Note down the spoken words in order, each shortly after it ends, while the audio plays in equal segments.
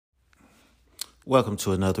Welcome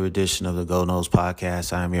to another edition of the Go Noles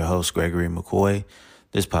Podcast. I am your host, Gregory McCoy.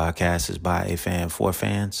 This podcast is by a fan for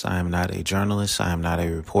fans. I am not a journalist. I am not a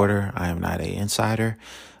reporter. I am not an insider.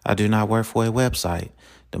 I do not work for a website.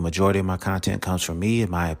 The majority of my content comes from me, in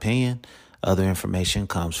my opinion. Other information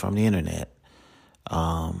comes from the internet.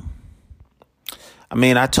 I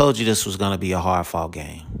told you this was going to be a hard-fought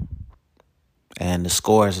game. And the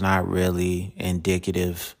score is not really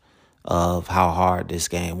indicative of how hard this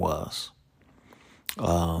game was.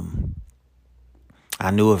 I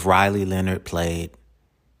knew if Riley Leonard played,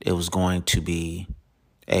 it was going to be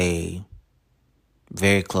a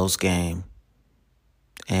very close game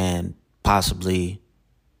and possibly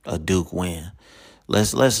a Duke win.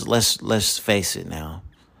 Let's face it now.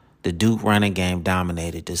 The Duke running game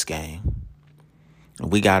dominated this game.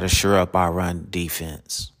 We got to shore up our run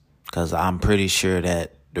defense because I'm pretty sure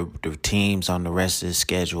that the teams on the rest of the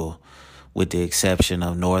schedule, with the exception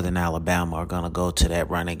of Northern Alabama, are going to go to that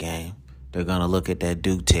running game. They're going to look at that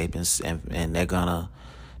Duke tape and they're going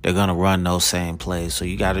to run those same plays. So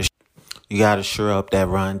you got to shore up that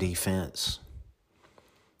run defense.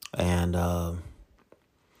 And I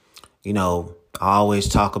always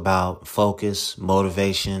talk about focus,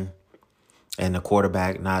 motivation, and the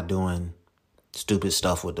quarterback not doing stupid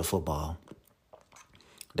stuff with the football.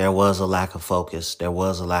 There was a lack of focus. There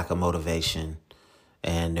was a lack of motivation.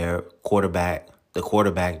 And the quarterback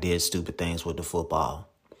did stupid things with the football.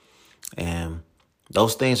 And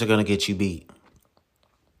those things are going to get you beat.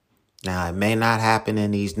 Now, it may not happen in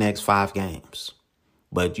these next 5 games,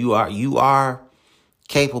 but you are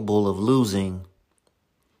capable of losing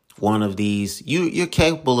one of these. You're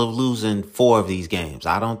capable of losing 4 of these games.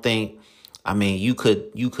 You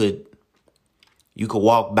could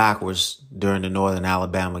walk backwards during the Northern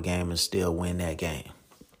Alabama game and still win that game.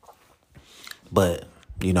 But,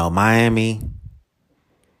 Miami,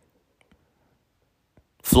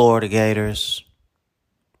 Florida Gators,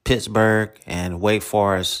 Pittsburgh, and Wake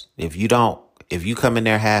Forest, if you come in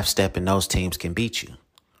there half-stepping, those teams can beat you.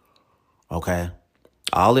 Okay?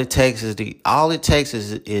 All it takes is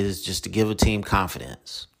just to give a team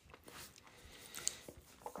confidence.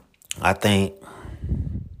 I think,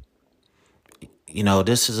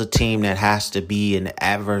 this is a team that has to be in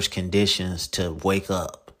adverse conditions to wake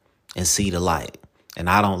up and see the light. And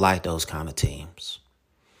I don't like those kind of teams.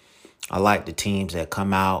 I like the teams that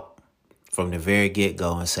come out from the very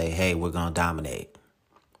get-go and say, hey, we're going to dominate.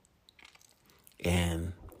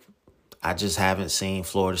 And I just haven't seen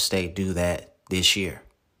Florida State do that this year.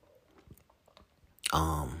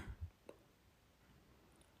 In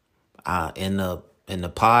the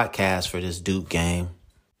podcast for this Duke game,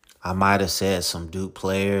 I might have said some Duke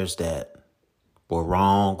players that were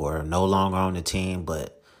wrong or no longer on the team,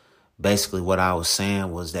 but basically what I was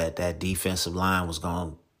saying was that defensive line was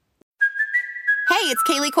going to... Hey, it's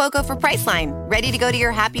Kaylee Cuoco for Priceline. Ready to go to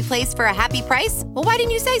your happy place for a happy price? Well, why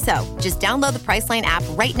didn't you say so? Just download the Priceline app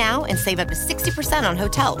right now and save up to 60% on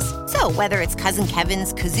hotels. So whether it's Cousin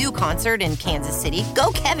Kevin's Kazoo Concert in Kansas City,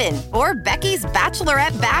 go Kevin, or Becky's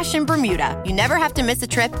Bachelorette Bash in Bermuda, you never have to miss a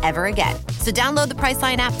trip ever again. So download the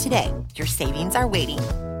Priceline app today. Your savings are waiting.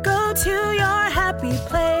 Go to your happy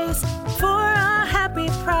place for a happy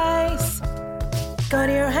price. Go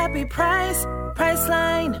to your happy price,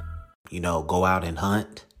 Priceline. Go out and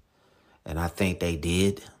hunt. And I think they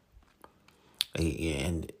did.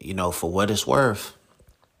 And, for what it's worth,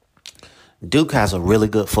 Duke has a really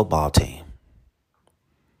good football team.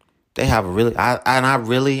 They have I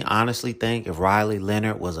really honestly think if Riley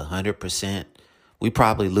Leonard was 100%, we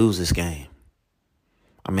probably lose this game.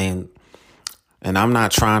 And I'm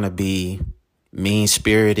not trying to be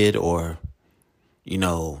mean-spirited or,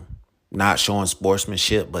 not showing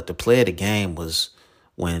sportsmanship, but the play of the game was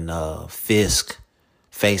when Fisk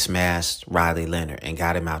face masked Riley Leonard and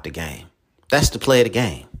got him out the game. That's the play of the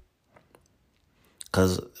game.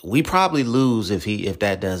 Because we probably lose if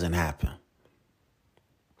that doesn't happen.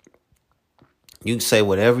 You can say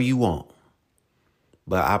whatever you want,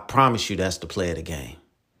 but I promise you that's the play of the game.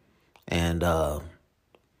 And,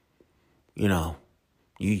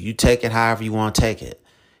 you take it however you want to take it.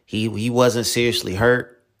 He wasn't seriously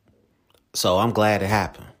hurt, so I'm glad it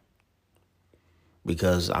happened.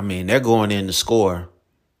 Because, they're going in to score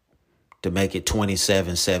to make it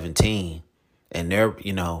 27-17. And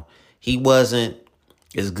he wasn't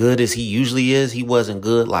as good as he usually is. He wasn't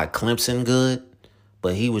good like Clemson good,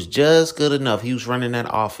 but he was just good enough. He was running that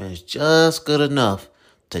offense just good enough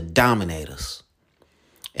to dominate us.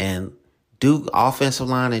 And Duke offensive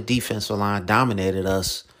line and defensive line dominated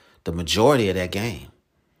us the majority of that game.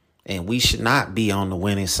 And we should not be on the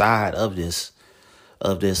winning side of this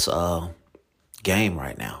game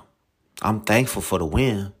right now. I'm thankful for the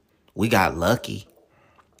win. We got lucky.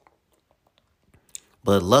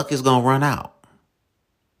 But luck is going to run out.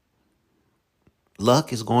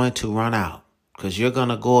 Luck is going to run out because you're going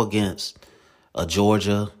to go against a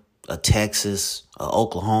Georgia, a Texas, a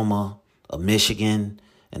Oklahoma, a Michigan,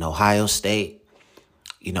 an Ohio State.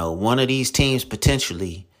 You know, one of these teams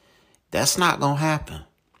potentially, that's not going to happen.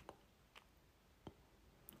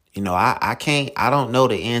 You know, I don't know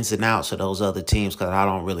the ins and outs of those other teams because I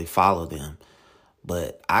don't really follow them.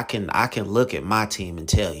 But I can look at my team and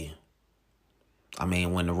tell you. I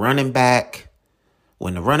mean, when the running back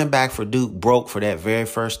for Duke broke for that very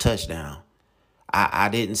first touchdown, I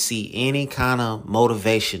didn't see any kind of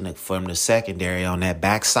motivation from the secondary on that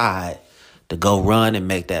backside to go run and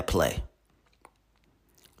make that play.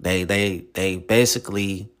 They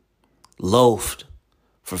basically loafed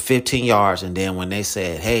for 15 yards, and then when they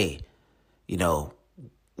said, hey, you know,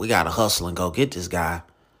 we got to hustle and go get this guy,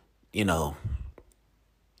 you know,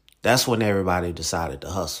 that's when everybody decided to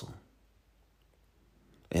hustle.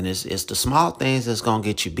 And it's the small things that's going to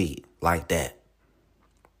get you beat like that.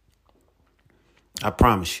 I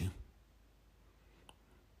promise you.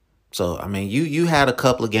 So, I mean, you had a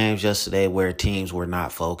couple of games yesterday where teams were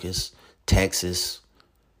not focused. Texas,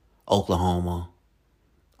 Oklahoma.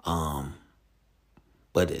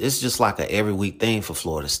 But it's just like a every week thing for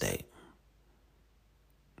Florida State.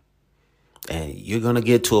 And you're going to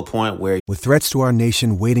get to a point where... With threats to our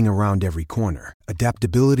nation waiting around every corner,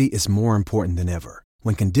 adaptability is more important than ever.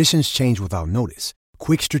 When conditions change without notice,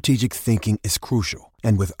 quick strategic thinking is crucial.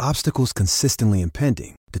 And with obstacles consistently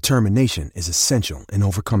impending, determination is essential in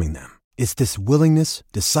overcoming them. It's this willingness,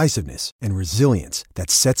 decisiveness, and resilience that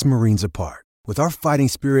sets Marines apart. With our fighting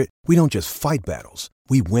spirit, we don't just fight battles,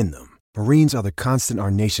 we win them. Marines are the constant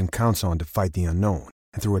our nation counts on to fight the unknown.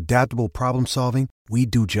 And through adaptable problem solving, we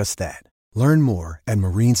do just that. Learn more at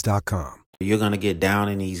Marines.com. You're going to get down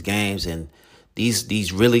in these games, and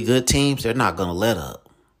these really good teams, they're not going to let up.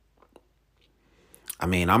 I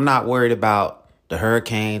mean, I'm not worried about the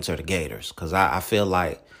Hurricanes or the Gators because I feel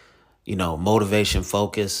like, you know, motivation,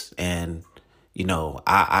 focus, and, you know,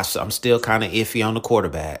 I'm still kind of iffy on the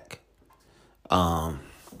quarterback.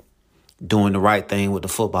 Doing the right thing with the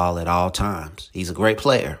football at all times. He's a great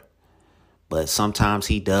player, but sometimes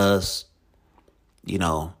he does, you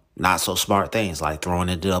know, not so smart things like throwing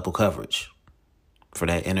into double coverage for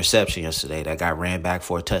that interception yesterday that got ran back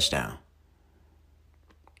for a touchdown.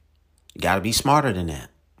 You got to be smarter than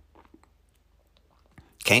that.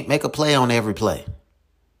 Can't make a play on every play.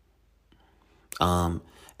 And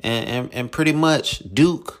pretty much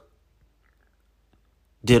Duke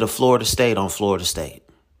did a Florida State on Florida State.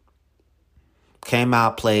 Came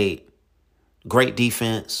out, played great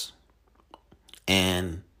defense,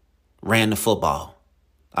 and ran the football.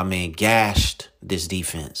 I mean, gashed this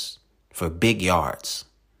defense for big yards.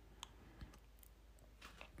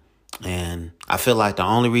 And I feel like the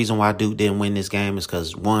only reason why Duke didn't win this game is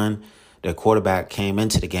because, one, their quarterback came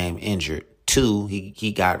into the game injured. Two,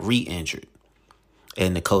 he got re-injured.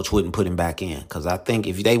 And the coach wouldn't put him back in. Because I think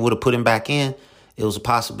if they would have put him back in, it was a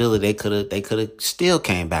possibility they could have still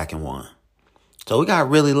came back and won. So we got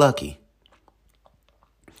really lucky.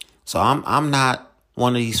 So I'm not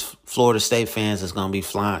one of these Florida State fans that's going to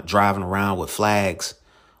be driving around with flags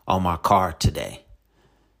on my car today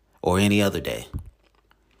or any other day.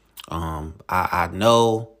 I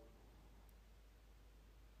know,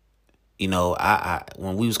 you know, I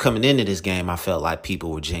when we was coming into this game, I felt like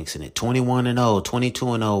people were jinxing it. 21-0,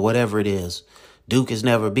 22-0, whatever it is. Duke has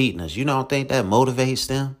never beaten us. You don't think that motivates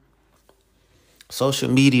them? Social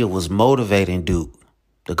media was motivating Duke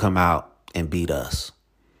to come out and beat us.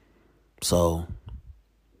 So,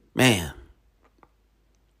 man,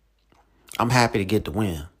 I'm happy to get the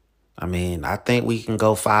win. I mean, I think we can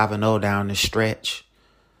go 5-0 down the stretch,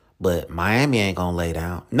 but Miami ain't going to lay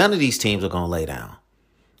down. None of these teams are going to lay down.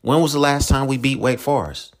 When was the last time we beat Wake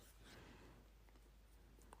Forest?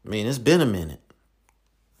 I mean, it's been a minute.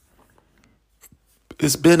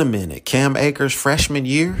 It's been a minute. Cam Akers' freshman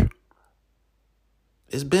year.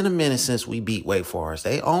 It's been a minute since we beat Wake Forest.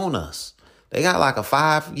 They own us. They got like a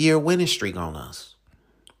 5-year winning streak on us.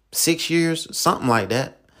 6 years, something like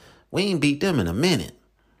that. We ain't beat them in a minute.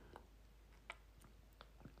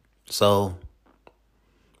 So,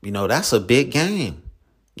 you know, that's a big game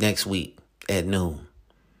next week at noon.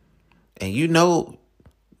 And you know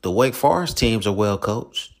the Wake Forest teams are well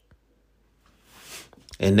coached.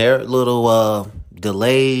 And their little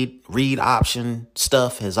delayed read option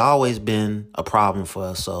stuff has always been a problem for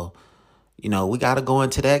us. So, you know, we got to go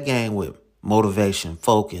into that game with motivation,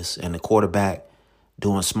 focus, and the quarterback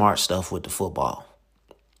doing smart stuff with the football.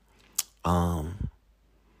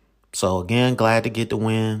 So So again, glad to get the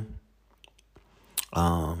win.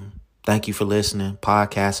 Thank you for listening.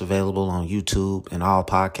 Podcast available on YouTube and all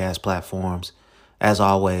podcast platforms. As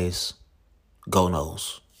always, go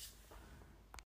Noles.